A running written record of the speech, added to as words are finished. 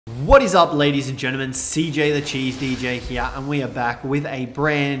What is up, ladies and gentlemen? Cjthecheesedj here, and we are back with a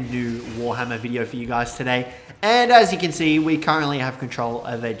brand new Warhammer video for you guys today. And as you can see, we currently have control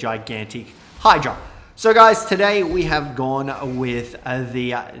of a gigantic Hydra. So guys, today we have gone with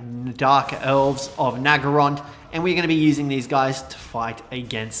the Dark Elves of Naggarond, and we're going to be using these guys to fight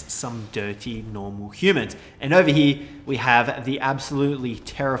against some dirty normal humans. And over here, we have the absolutely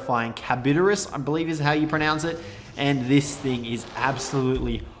terrifying Cjthecheesedj, I believe is how you pronounce it. And this thing is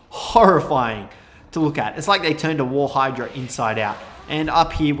absolutely horrifying to look at. It's like they turned a War Hydra inside out. And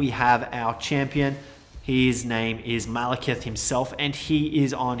up here we have our champion. His name is Malekith himself, and he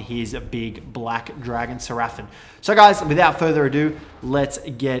is on his big black dragon Seraphin. So guys, without further ado, let's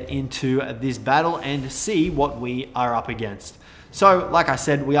get into this battle and see what we are up against. So, like I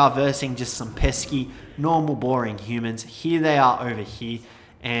said, we are versing just some pesky, normal, boring humans. Here they are over here,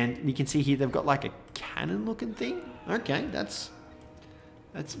 and you can see here they've got like a cannon looking thing. Okay, that's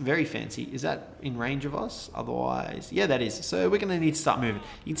very fancy. Is that in range of us? Otherwise, yeah, that is. So we're going to need to start moving.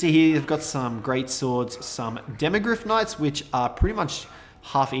 You can see here they've got some great swords, some Demigryph Knights, which are pretty much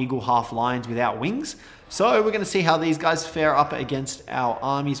half eagle, half lions without wings. So we're going to see how these guys fare up against our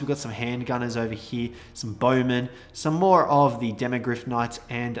armies. We've got some handgunners over here, some bowmen, some more of the Demigryph Knights,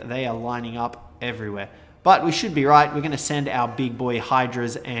 and they are lining up everywhere. But we should be right. We're going to send our big boy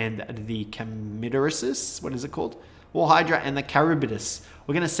Hydras and the Cjthecheesedj. What is it called? War Hydra and the Charybdis.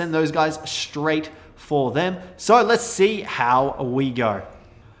 We're going to send those guys straight for them. So let's see how we go.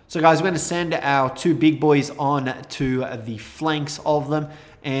 So guys, we're going to send our two big boys on to the flanks of them.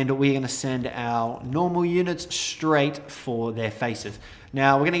 And we're going to send our normal units straight for their faces.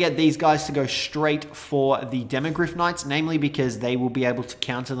 Now, we're going to get these guys to go straight for the Demigryph Knights, namely because they will be able to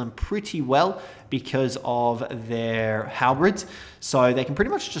counter them pretty well because of their halberds. So they can pretty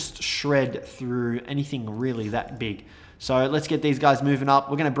much just shred through anything really that big. So let's get these guys moving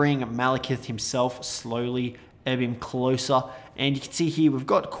up. We're going to bring Malekith himself slowly, ebb him closer. And you can see here we've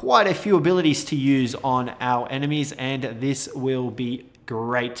got quite a few abilities to use on our enemies, and this will be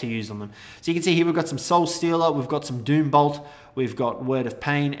great to use on them. So you can see here we've got some Soul Stealer, we've got some Doom Bolt, we've got Word of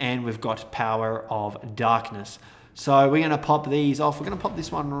Pain, and we've got Power of Darkness. So we're going to pop these off. We're going to pop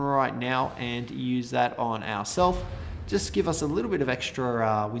this one right now and use that on ourselves. Just give us a little bit of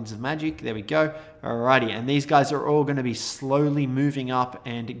extra Winds of Magic. There we go. Alrighty, and these guys are all going to be slowly moving up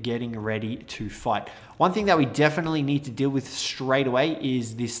and getting ready to fight. One thing that we definitely need to deal with straight away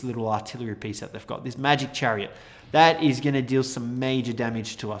is this little artillery piece that they've got, this Magic Chariot. That is going to deal some major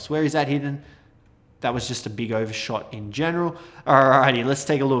damage to us. Where is that hidden? That was just a big overshot in general. Alrighty, let's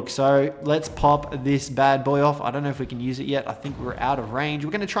take a look. So let's pop this bad boy off. I don't know if we can use it yet. I think we're out of range.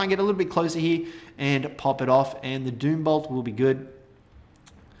 We're going to try and get a little bit closer here and pop it off. And the Doom Bolt will be good.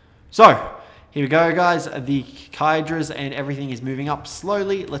 So here we go, guys. The Hydras and everything is moving up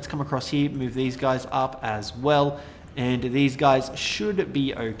slowly. Let's come across here, move these guys up as well. And these guys should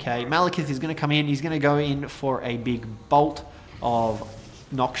be okay. Malekith is going to come in. He's going to go in for a big bolt of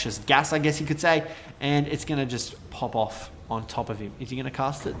noxious gas, I guess you could say. And it's going to just pop off on top of him. Is he going to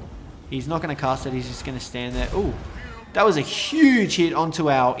cast it? He's not going to cast it. He's just going to stand there. Ooh, that was a huge hit onto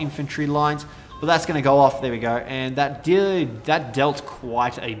our infantry lines. But that's going to go off. There we go. And that dealt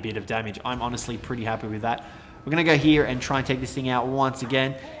quite a bit of damage. I'm honestly pretty happy with that. We're going to go here and try and take this thing out once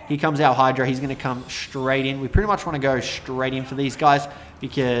again. Here comes our Hydra. He's going to come straight in. We pretty much want to go straight in for these guys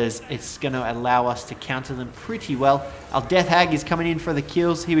because it's going to allow us to counter them pretty well. Our Death Hag is coming in for the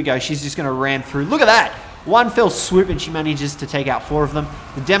kills. Here we go. She's just going to ram through. Look at that. One fell swoop and she manages to take out 4 of them.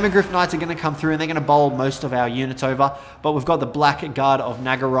 The Demigryph Knights are going to come through and they're going to bowl most of our units over. But we've got the Black Guard of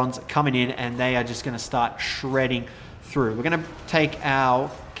Naggarond coming in and they are just going to start shredding through. We're going to take our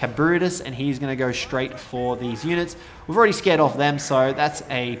Cjthecheesedj and he's going to go straight for these units. We've already scared off them, so that's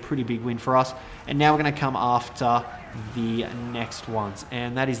a pretty big win for us. And now we're going to come after the next ones,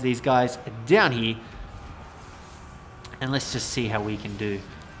 and that is these guys down here. And let's just see how we can do.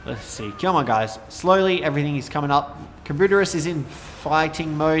 Let's see. Come on, guys. Slowly, everything is coming up. Cjthecheesedj is in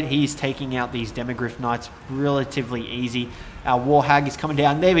fighting mode. He's taking out these Demigryph Knights relatively easy. Our War Hag is coming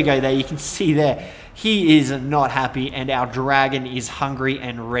down. There we go. There you can see there. He is not happy, and our dragon is hungry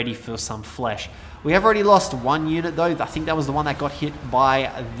and ready for some flesh. We have already lost 1 unit, though. I think that was the one that got hit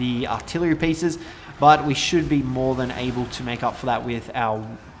by the artillery pieces, but we should be more than able to make up for that with our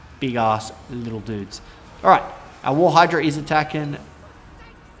big-ass little dudes. All right, our War Hydra is attacking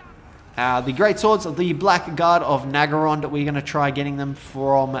the Great Swords, the Black Guard of Naggarond. We're going to try getting them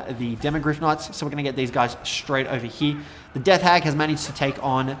from the Demigryph Knights, so we're going to get these guys straight over here. The Death Hag has managed to take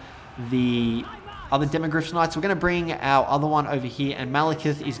on the other Demogryph Knights. We're going to bring our other one over here, and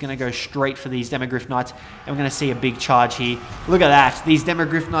Malekith is going to go straight for these Demogryph Knights, and we're going to see a big charge here. Look at that. These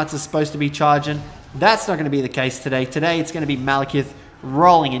Demogryph Knights are supposed to be charging. That's not going to be the case today. Today, it's going to be Malekith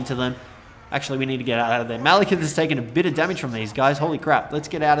rolling into them. Actually, we need to get out of there. Malekith has taken a bit of damage from these guys. Holy crap. Let's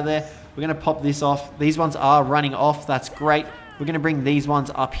get out of there. We're going to pop this off. These ones are running off. That's great. We're going to bring these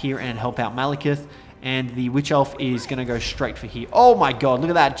ones up here and help out Malekith. And the Witch Elf is going to go straight for here. Oh my god, look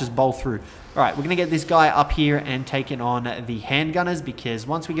at that. Just bowl through. All right, we're going to get this guy up here and take it on the handgunners, because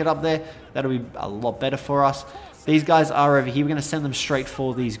once we get up there, that'll be a lot better for us. These guys are over here. We're going to send them straight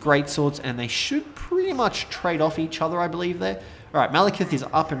for these greatswords, and they should pretty much trade off each other, I believe, there. All right, Malekith is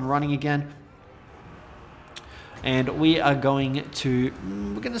up and running again. And we are going to,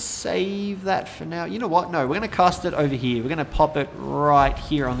 we're going to save that for now. You know what? No, we're going to cast it over here. We're going to pop it right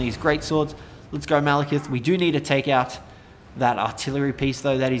here on these greatswords. Let's go, Malekith. We do need to take out that artillery piece,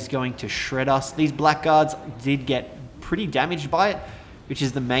 though. That is going to shred us. These blackguards did get pretty damaged by it, which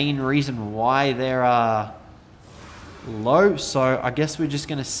is the main reason why they're low. So I guess we're just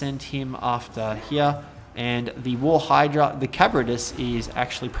going to send him after here. And the War Hydra, the Cabridus, is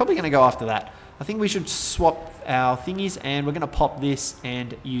actually probably going to go after that. I think we should swap our thingies, and we're going to pop this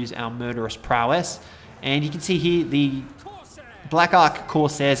and use our Murderous Prowess. And you can see here the Black Ark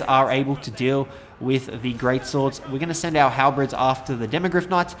Corsairs are able to deal with the greatswords. We're going to send our halberds after the Demogryph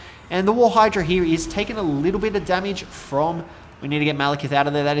Knights, and the War Hydra here is taking a little bit of damage from, we need to get Malekith out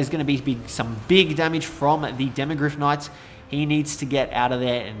of there. That is going to be some big damage from the Demogryph Knights. He needs to get out of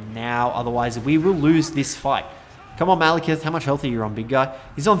there and now, otherwise we will lose this fight. Come on, Malekith. How much health are you on, big guy?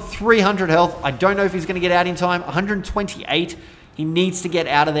 He's on 300 health. I don't know if he's going to get out in time. 128. He needs to get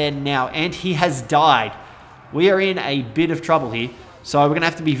out of there now, and he has died. We are in a bit of trouble here, so we're going to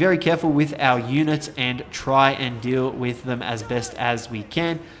have to be very careful with our units and try and deal with them as best as we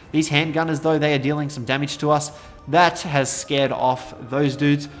can. These handgunners, though, they are dealing some damage to us. That has scared off those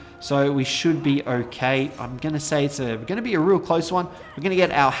dudes, so we should be okay. I'm going to say it's going to be a real close one. We're going to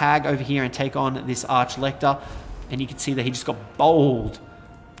get our Hag over here and take on this Arch-Lector. And you can see that he just got bowled.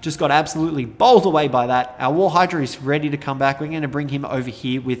 Just got absolutely bowled away by that. Our War Hydra is ready to come back. We're going to bring him over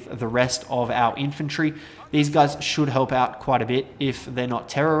here with the rest of our infantry. These guys should help out quite a bit if they're not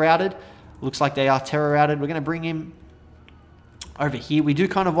terror routed. Looks like they are terror routed. We're going to bring him over here. We do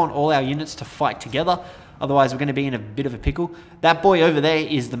kind of want all our units to fight together. Otherwise, we're going to be in a bit of a pickle. That boy over there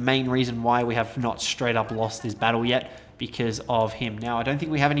is the main reason why we have not straight up lost this battle yet, because of him. Now, I don't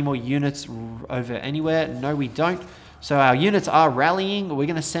think we have any more units over anywhere. No, we don't. So our units are rallying. We're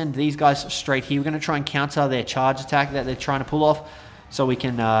going to send these guys straight here. We're going to try and counter their charge attack that they're trying to pull off, so we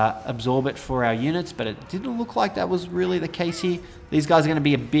can absorb it for our units, but it didn't look like that was really the case here. These guys are going to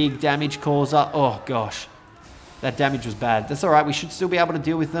be a big damage causer. Oh, gosh. That damage was bad. That's all right. We should still be able to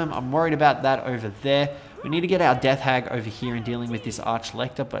deal with them. I'm worried about that over there. We need to get our Death Hag over here and dealing with this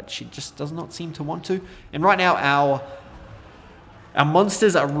Arch-Lector, but she just does not seem to want to. And right now, our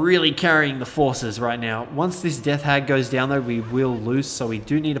monsters are really carrying the forces right now. Once this Death Hag goes down, though, we will lose. So we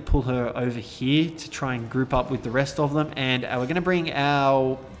do need to pull her over here to try and group up with the rest of them. And we're going to bring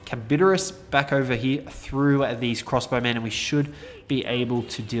our Cabridus back over here through these crossbowmen, and we should be able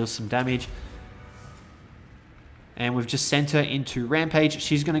to deal some damage. And we've just sent her into Rampage.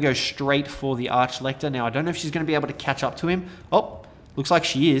 She's going to go straight for the Arch-Lector. Now, I don't know if she's going to be able to catch up to him. Oh, looks like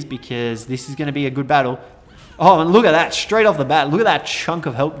she is, because this is going to be a good battle. Oh, and look at that, straight off the bat. Look at that chunk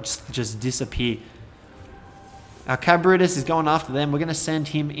of health just disappear. Our Cabridus is going after them. We're going to send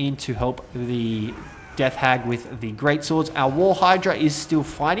him in to help the Death Hag with the greatswords. Our War Hydra is still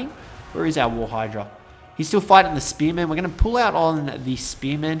fighting. Where is our War Hydra? He's still fighting the Spearmen. We're going to pull out on the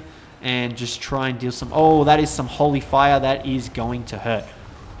Spearmen and just try and deal some... Oh, that is some holy fire. That is going to hurt.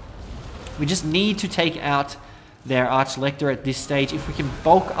 We just need to take out their Arch-Lector at this stage. If we can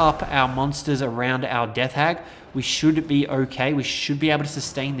bulk up our monsters around our Death Hag, we should be okay. We should be able to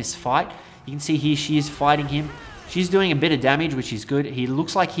sustain this fight. You can see here she is fighting him. She's doing a bit of damage, which is good. He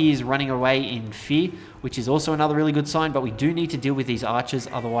looks like he is running away in fear, which is also another really good sign, but we do need to deal with these archers,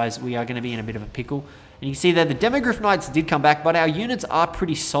 otherwise we are going to be in a bit of a pickle. And you can see that the Demogryph Knights did come back, but our units are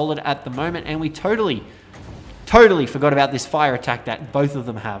pretty solid at the moment, and we totally forgot about this fire attack that both of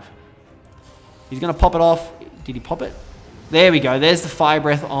them have. He's going to pop it off. Did he pop it? There we go. There's the fire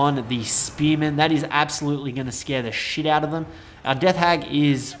breath on the Spearmen. That is absolutely going to scare the shit out of them. Our Death Hag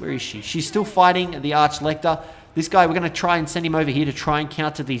is... Where is she? She's still fighting the Arch-Lector. This guy, we're going to try and send him over here to try and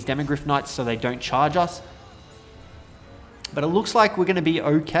counter these Demogryph Knights so they don't charge us. But it looks like we're going to be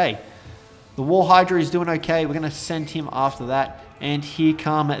okay. The War Hydra is doing okay. We're going to send him after that. And here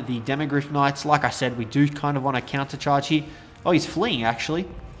come the Demogryph Knights. Like I said, we do kind of want to counter charge here. Oh, he's fleeing, actually.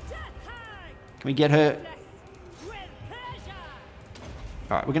 Can we get her?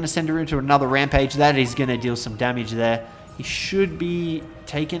 Alright, we're going to send her into another rampage. That is going to deal some damage there. He should be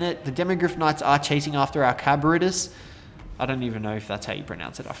taking it. The Demogryph Knights are chasing after our Cabiritus. I don't even know if that's how you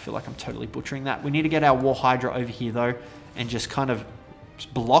pronounce it. I feel like I'm totally butchering that. We need to get our War Hydra over here, though, and just kind of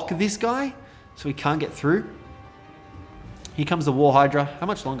block this guy so he can't get through. Here comes the War Hydra. How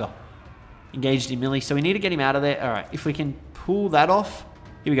much longer? Engaged in melee. So we need to get him out of there. Alright, if we can pull that off.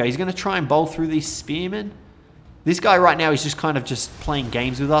 Here we go. He's going to try and bowl through these spearmen. This guy right now is just kind of just playing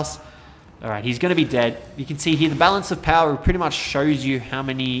games with us. Alright, he's going to be dead. You can see here the balance of power pretty much shows you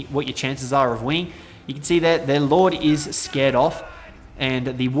what your chances are of winning. You can see that their Lord is scared off.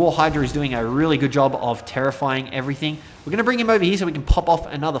 And the War Hydra is doing a really good job of terrifying everything. We're going to bring him over here so we can pop off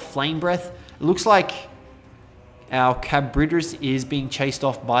another Flame Breath. It looks like our Cabridris is being chased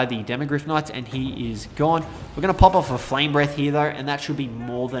off by the Demogryph Knights and he is gone. We're going to pop off a Flame Breath here though, and that should be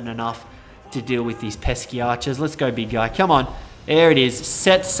more than enough to deal with these pesky archers. Let's go, big guy. Come on. There it is.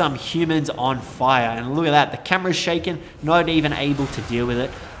 Set some humans on fire. And look at that. The camera's shaking. Not even able to deal with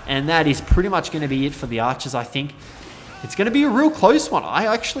it. And that is pretty much going to be it for the archers, I think. It's going to be a real close one. I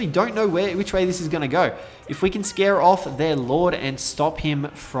actually don't know which way this is going to go. If we can scare off their Lord and stop him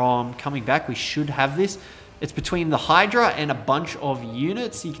from coming back, we should have this. It's between the Hydra and a bunch of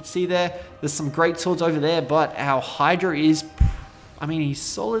units. You can see there's some great swords over there, but our Hydra is, I mean, he's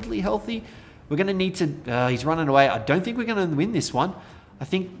solidly healthy. We're going to need to, he's running away. I don't think we're going to win this one. I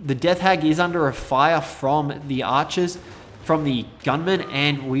think the Death Hag is under a fire from the archers, from the gunmen,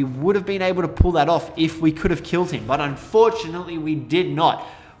 and we would have been able to pull that off if we could have killed him. But unfortunately, we did not,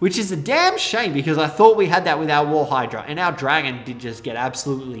 which is a damn shame because I thought we had that with our War Hydra, and our dragon did just get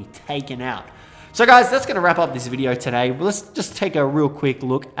absolutely taken out. So guys, that's going to wrap up this video today. Let's just take a real quick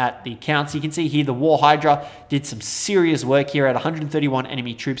look at the counts. You can see here the War Hydra did some serious work here at 131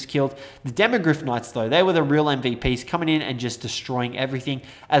 enemy troops killed. The Demogryph Knights, though, they were the real MVPs, coming in and just destroying everything,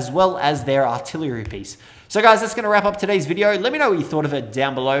 as well as their artillery piece. So guys, that's going to wrap up today's video. Let me know what you thought of it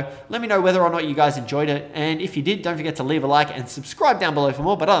down below. Let me know whether or not you guys enjoyed it. And if you did, don't forget to leave a like and subscribe down below for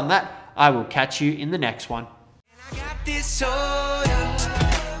more. But other than that, I will catch you in the next one.